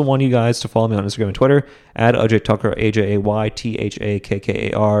also want you guys to follow me on Instagram and Twitter at Ajay Thakkar,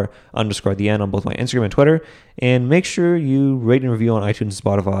 AJAYTHAKKAR _at the end on both my Instagram and Twitter. And make sure you rate and review on iTunes and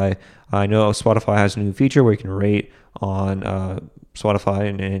Spotify. I know Spotify has a new feature where you can rate on Spotify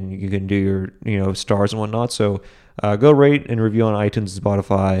and you can do your stars and whatnot. So go rate and review on iTunes and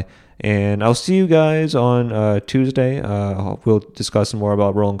Spotify. And I'll see you guys on Tuesday. We'll discuss more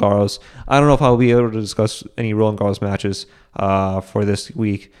about Roland Garros. I don't know if I'll be able to discuss any Roland Garros matches for this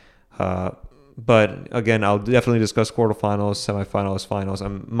week. But again, I'll definitely discuss quarterfinals, semifinals, finals.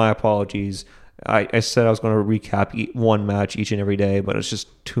 My apologies. I said I was going to recap one match each and every day, but it's just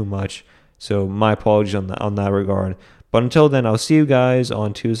too much. So my apologies on that regard. But until then, I'll see you guys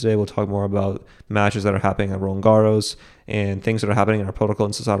on Tuesday. We'll talk more about matches that are happening at Roland Garros and things that are happening in our political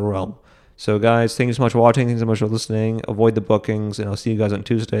and societal realm. So guys, thank you so much for watching. Thank you so much for listening. Avoid the bookings, and I'll see you guys on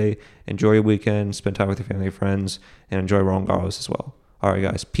Tuesday. Enjoy your weekend. Spend time with your family and friends, and enjoy Roland Garros as well. All right,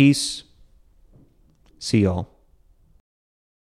 guys. Peace. See y'all.